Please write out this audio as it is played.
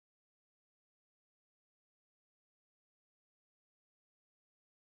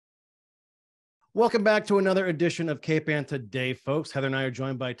Welcome back to another edition of Cape Ann Today, folks. Heather and I are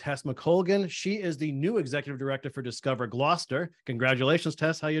joined by Tess McColgan. She is the new executive director for Discover Gloucester. Congratulations,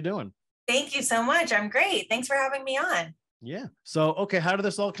 Tess. How you doing? Thank you so much. I'm great. Thanks for having me on. Yeah. So, okay, how did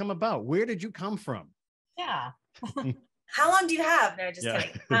this all come about? Where did you come from? Yeah. How long do you have? No, just Yeah.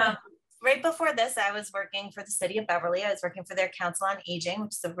 kidding. Right before this, I was working for the city of Beverly. I was working for their Council on Aging,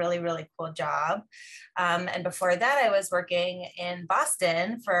 which is a really, really cool job. And before that, I was working in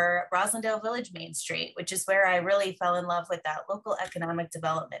Boston for Roslindale Village Main Street, which is where I really fell in love with that local economic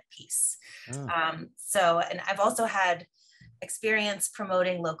development piece. Oh. And I've also had experience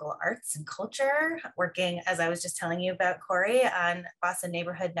promoting local arts and culture, working, as I was just telling you about, Corey, on Boston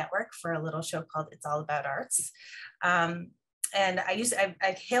Neighborhood Network for a little show called It's All About Arts. And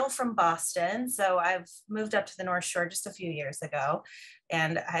I hail from Boston, so I've moved up to the North Shore just a few years ago,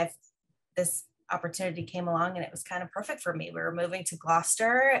 and this opportunity came along and it was kind of perfect for me. We were moving to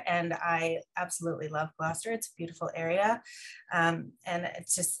Gloucester and I absolutely love Gloucester. It's a beautiful area. And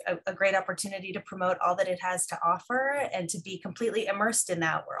it's just a great opportunity to promote all that it has to offer and to be completely immersed in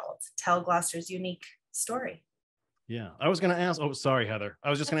that world, tell Gloucester's unique story. Yeah. I was going to ask, oh, sorry, Heather. I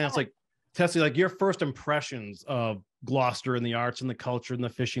was just going to ask, like, Tessie, like your first impressions of Gloucester and the arts and the culture and the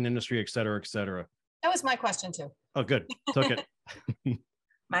fishing industry, et cetera, et cetera. That was my question too. Oh, good. Took it.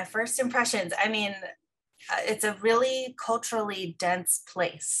 My first impressions, I mean, it's a really culturally dense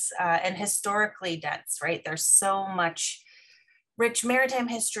place and historically dense, right? There's so much rich maritime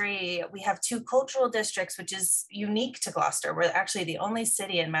history. We have two cultural districts, which is unique to Gloucester. We're actually the only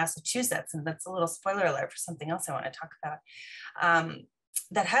city in Massachusetts, and that's a little spoiler alert for something else I want to talk about,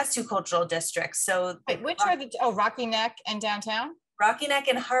 that has two cultural districts. So wait, which are the, Rocky Neck and downtown? Rocky Neck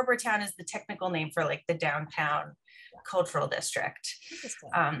and Harbor Town is the technical name for like the downtown cultural district.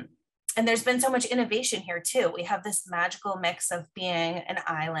 And there's been so much innovation here too. We have this magical mix of being an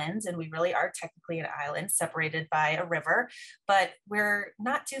island, and we really are technically an island separated by a river, but we're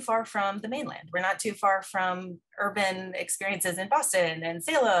not too far from the mainland. We're not too far from urban experiences in Boston and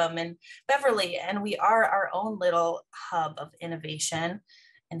Salem and Beverly, and we are our own little hub of innovation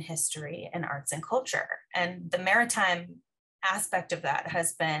and history and arts and culture. And the maritime aspect of that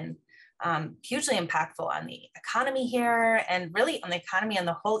has been hugely impactful on the economy here and really on the economy on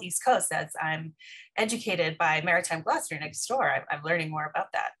the whole East Coast. As I'm educated by Maritime Gloucester next door, I'm learning more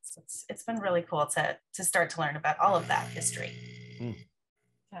about that. So it's been really cool to start to learn about all of that history.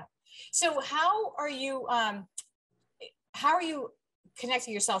 Yeah. So how are you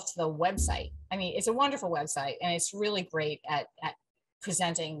connecting yourself to the website? I mean, it's a wonderful website and it's really great at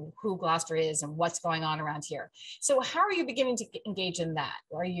presenting who Gloucester is and what's going on around here. So how are you beginning to engage in that?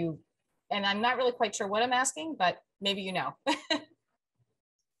 Are you, and I'm not really quite sure what I'm asking, but maybe you know.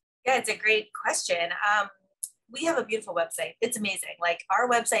 Yeah, it's a great question. We have a beautiful website. It's amazing. Like our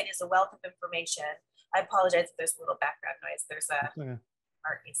website is a wealth of information. I apologize if there's a little background noise. There's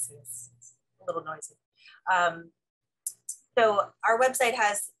our AC is a little noisy. So our website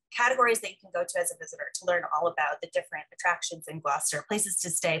has categories that you can go to as a visitor to learn all about the different attractions in Gloucester, places to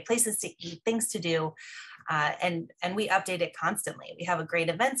stay, places to eat, things to do. And we update it constantly. We have a great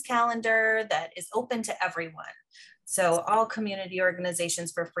events calendar that is open to everyone. So all community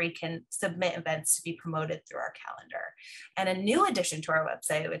organizations for free can submit events to be promoted through our calendar. And a new addition to our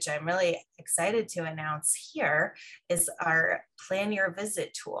website, which I'm really excited to announce here, is our Plan Your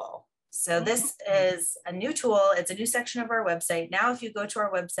Visit tool. So this is a new tool. It's a new section of our website. Now, if you go to our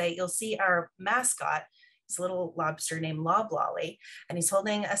website, you'll see our mascot. He's a little lobster named Loblolly, and he's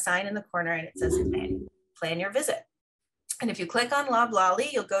holding a sign in the corner and it says, plan your visit. And if you click on Loblolly,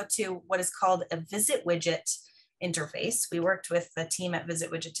 you'll go to what is called a visit widget interface. We worked with the team at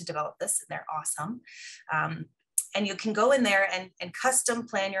Visit Widget to develop this, and they're awesome. And you can go in there and custom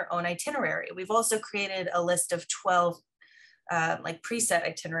plan your own itinerary. We've also created a list of 12 like preset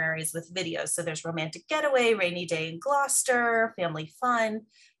itineraries with videos. So there's romantic getaway, rainy day in Gloucester, family fun,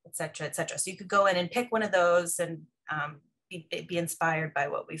 et cetera, et cetera. So you could go in and pick one of those and be inspired by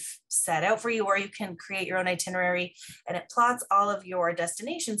what we've set out for you, or you can create your own itinerary and it plots all of your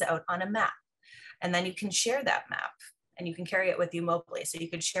destinations out on a map. And then you can share that map and you can carry it with you mobily. So you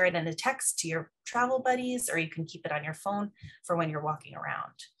could share it in a text to your travel buddies, or you can keep it on your phone for when you're walking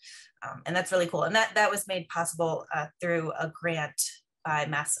around. And that's really cool. And that was made possible through a grant by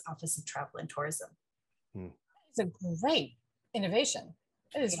Mass Office of Travel and Tourism. It's a great innovation.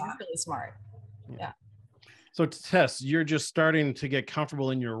 It is really smart. Yeah. So Tess, you're just starting to get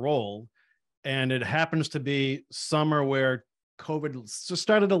comfortable in your role, and it happens to be summer where COVID just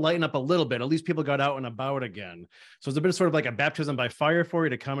started to lighten up a little bit. At least people got out and about again. So it's a bit sort of like a baptism by fire for you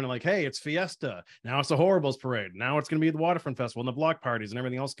to come in and like, hey, it's Fiesta. Now it's the Horribles Parade. Now it's going to be the Waterfront Festival and the block parties and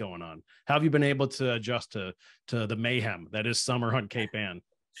everything else going on. How have you been able to adjust to the mayhem that is summer on Cape Ann?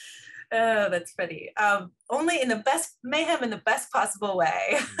 Oh, that's funny. Only in the best mayhem in the best possible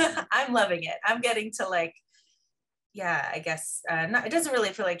way. I'm loving it. I'm getting to like, yeah, I guess it doesn't really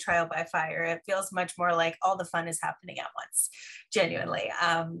feel like trial by fire. It feels much more like all the fun is happening at once, genuinely.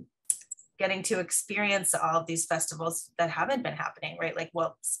 Getting to experience all of these festivals that haven't been happening, right? Like,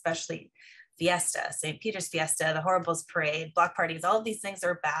 well, especially Fiesta, St. Peter's Fiesta, the Horribles Parade, block parties, all of these things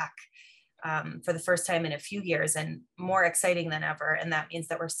are back for the first time in a few years and more exciting than ever. And that means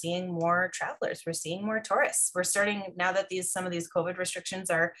that we're seeing more travelers, we're seeing more tourists. We're starting, now that some of these COVID restrictions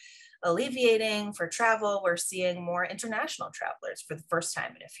are alleviating for travel, we're seeing more international travelers for the first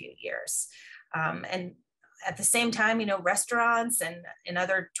time in a few years. And at the same time, you know, restaurants and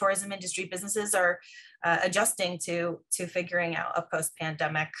other tourism industry businesses are adjusting to figuring out a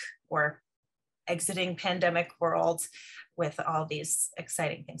post-pandemic or exiting pandemic world with all these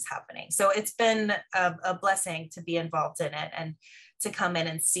exciting things happening. So it's been a blessing to be involved in it and to come in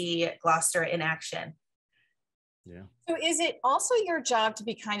and see Gloucester in action. Yeah. So is it also your job to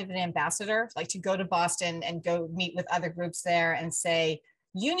be kind of an ambassador, like to go to Boston and go meet with other groups there and say,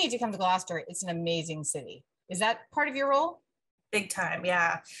 you need to come to Gloucester. It's an amazing city. Is that part of your role? Big time.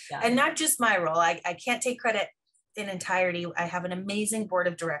 Yeah. And not just my role. I can't take credit in entirety. I have an amazing board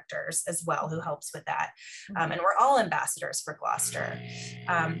of directors as well who helps with that. And we're all ambassadors for Gloucester.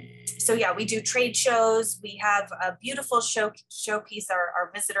 So yeah, we do trade shows. We have a beautiful showpiece,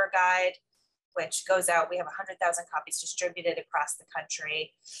 our visitor guide, which goes out. We have 100,000 copies distributed across the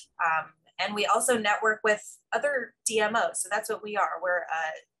country. And we also network with other DMOs. So that's what we are. We're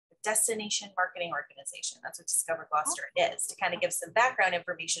a destination marketing organization. That's what Discover Gloucester is, to kind of give some background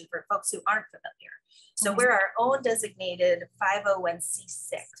information for folks who aren't familiar. So we're our own designated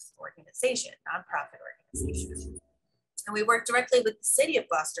 501c6 organization, nonprofit organization. And we work directly with the city of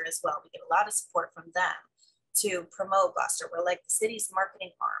Gloucester as well. We get a lot of support from them to promote Gloucester. We're like the city's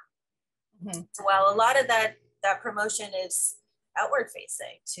marketing arm. So while a lot of that promotion is outward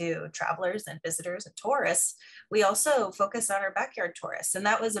facing to travelers and visitors and tourists, we also focus on our backyard tourists. And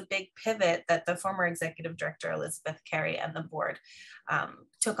that was a big pivot that the former executive director, Elizabeth Carey, and the board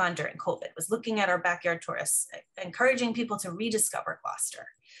took on during COVID, was looking at our backyard tourists, encouraging people to rediscover Gloucester.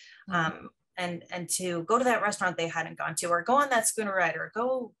 And to go to that restaurant they hadn't gone to, or go on that schooner ride, or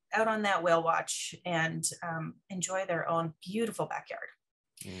go out on that whale watch and enjoy their own beautiful backyard.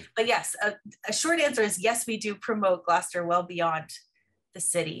 But yes, a short answer is yes, we do promote Gloucester well beyond the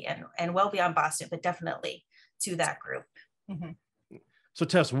city and well beyond Boston, but definitely to that group. So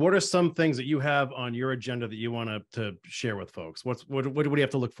Tess, what are some things that you have on your agenda that you want to share with folks? What do we have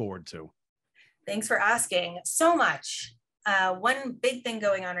to look forward to? Thanks for asking. So much. One big thing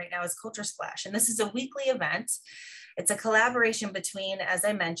going on right now is Culture Splash, and this is a weekly event. It's a collaboration between, as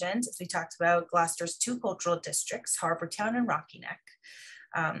I mentioned, as we talked about, Gloucester's two cultural districts, Harbortown and Rocky Neck.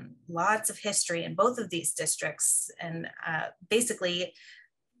 Lots of history in both of these districts, and basically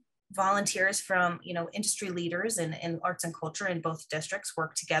volunteers from industry leaders in arts and culture in both districts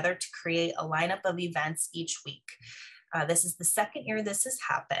work together to create a lineup of events each week. This is the second year this has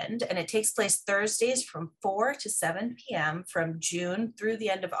happened, and it takes place Thursdays from 4 to 7 p.m. from June through the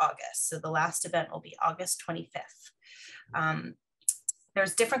end of August. So the last event will be August 25th.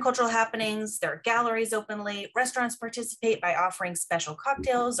 There's different cultural happenings. There are galleries openly. Restaurants participate by offering special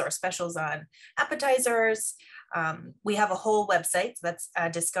cocktails or specials on appetizers. We have a whole website. So that's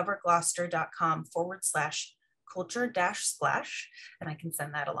discovergloucester.com/culture-splash. And I can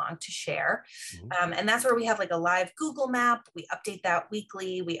send that along to share. And that's where we have like a live Google map. We update that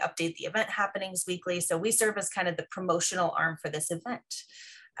weekly. We update the event happenings weekly. So we serve as kind of the promotional arm for this event.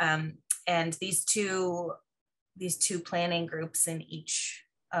 And these two planning groups in each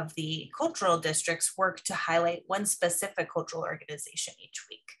of the cultural districts work to highlight one specific cultural organization each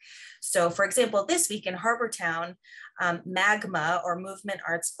week. So for example, this week in Harbortown, MAGMA, or Movement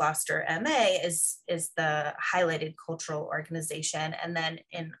Arts Gloucester MA, is the highlighted cultural organization. And then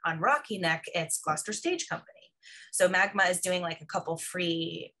on Rocky Neck, it's Gloucester Stage Company. So MAGMA is doing like a couple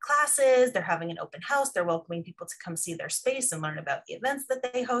free classes. They're having an open house. They're welcoming people to come see their space and learn about the events that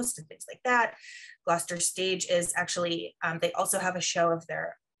they host and things like that. Gloucester Stage is actually, they also have a showing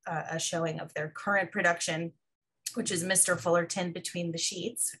of their current production, which is Mr. Fullerton Between the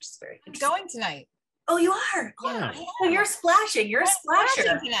Sheets, which is very interesting. I'm going tonight. Oh, you are? Yeah. So you're splashing. You're a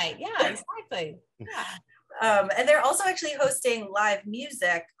splasher. Tonight. Yeah, exactly. Yeah. And they're also actually hosting live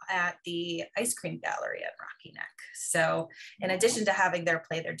music at the ice cream gallery at Rocky Neck. So in addition to having their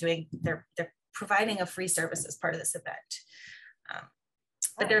play, they're providing a free service as part of this event.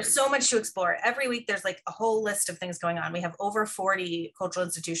 But there's so much to explore. Every week, there's like a whole list of things going on. We have over 40 cultural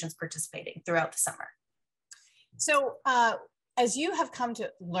institutions participating throughout the summer. So as you have come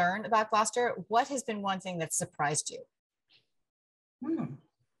to learn about Gloucester, what has been one thing that surprised you?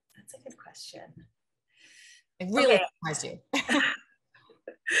 That's a good question. It really surprised you.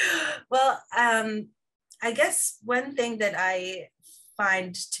 Well, I guess one thing that I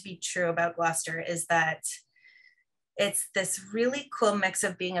find to be true about Gloucester is that it's this really cool mix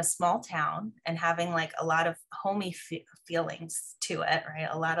of being a small town and having like a lot of homey feelings to it, right?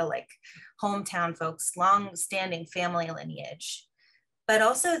 A lot of like hometown folks, long-standing family lineage, but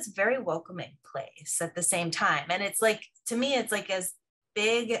also it's a very welcoming place at the same time. And it's like, to me, it's like as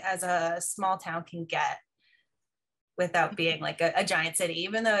big as a small town can get without being like a giant city,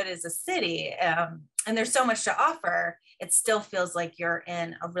 even though it is a city, and there's so much to offer, it still feels like you're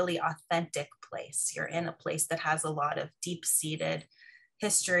in a really authentic place. You're in a place that has a lot of deep-seated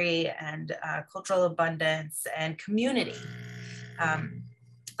history and cultural abundance and community,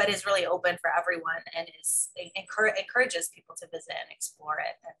 but is really open for everyone and encourages people to visit and explore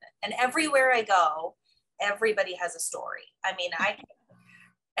it. And everywhere I go, everybody has a story. I mean,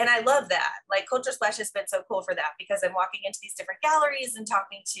 and I love that. Like Culture Splash has been so cool for that, because I'm walking into these different galleries and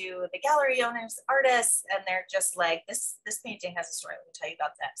talking to the gallery owners, artists, and they're just like, this painting has a story. Let me tell you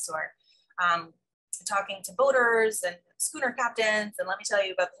about this. Or talking to boaters and schooner captains, and let me tell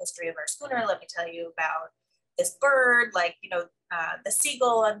you about the history of our schooner. Let me tell you about this bird, like, the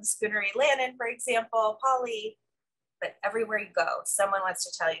seagull on the schooner Elannon, for example, Polly. But everywhere you go, someone wants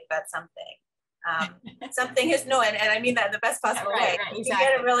to tell you about something. Something is and I mean that in the best possible way. Right, You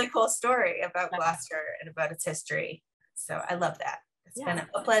get a really cool story about Gloucester and about its history. So I love that. It's been a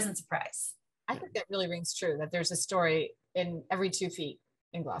pleasant surprise. I think that really rings true, that there's a story in every 2 feet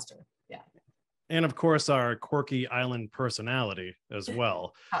in Gloucester. Yeah. And of course, our quirky island personality as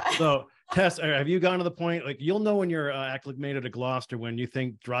well. So, Tess, have you gotten to the point, like, you'll know when you're acclimated to Gloucester when you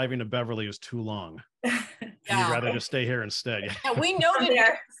think driving to Beverly is too long? You'd rather just stay here instead. Yeah, we know that you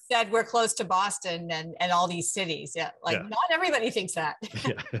said we're close to Boston and all these cities. Yeah, not everybody thinks that.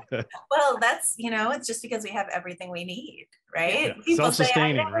 Well, that's, it's just because we have everything we need, right? Yeah.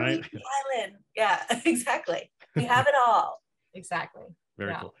 Self-sustaining, right? The island. Yeah, exactly. We have it all. Exactly.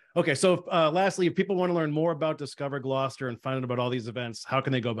 Very cool. Okay, so lastly, if people want to learn more about Discover Gloucester and find out about all these events, how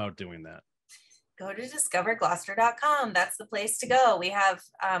can they go about doing that? Go to discovergloucester.com. That's the place to go. We have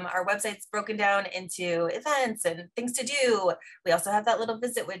our websites broken down into events and things to do. We also have that little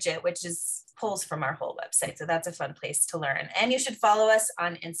visit widget, which is pulls from our whole website. So that's a fun place to learn. And you should follow us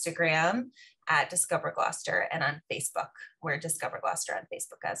on Instagram at Discover Gloucester, and on Facebook. We're Discover Gloucester on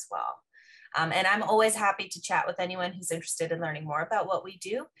Facebook as well. And I'm always happy to chat with anyone who's interested in learning more about what we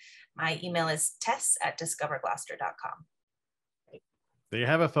do. My email is tess@discovergloucester.com. There you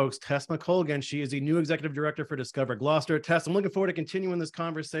have it, folks. Tess McColgan. She is the new executive director for Discover Gloucester. Tess, I'm looking forward to continuing this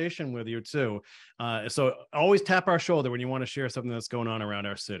conversation with you too. So always tap our shoulder when you want to share something that's going on around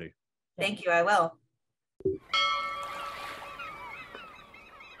our city. Thank you. I will.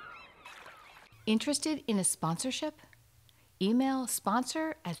 Interested in a sponsorship? Email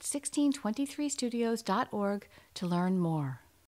sponsor@1623studios.org to learn more.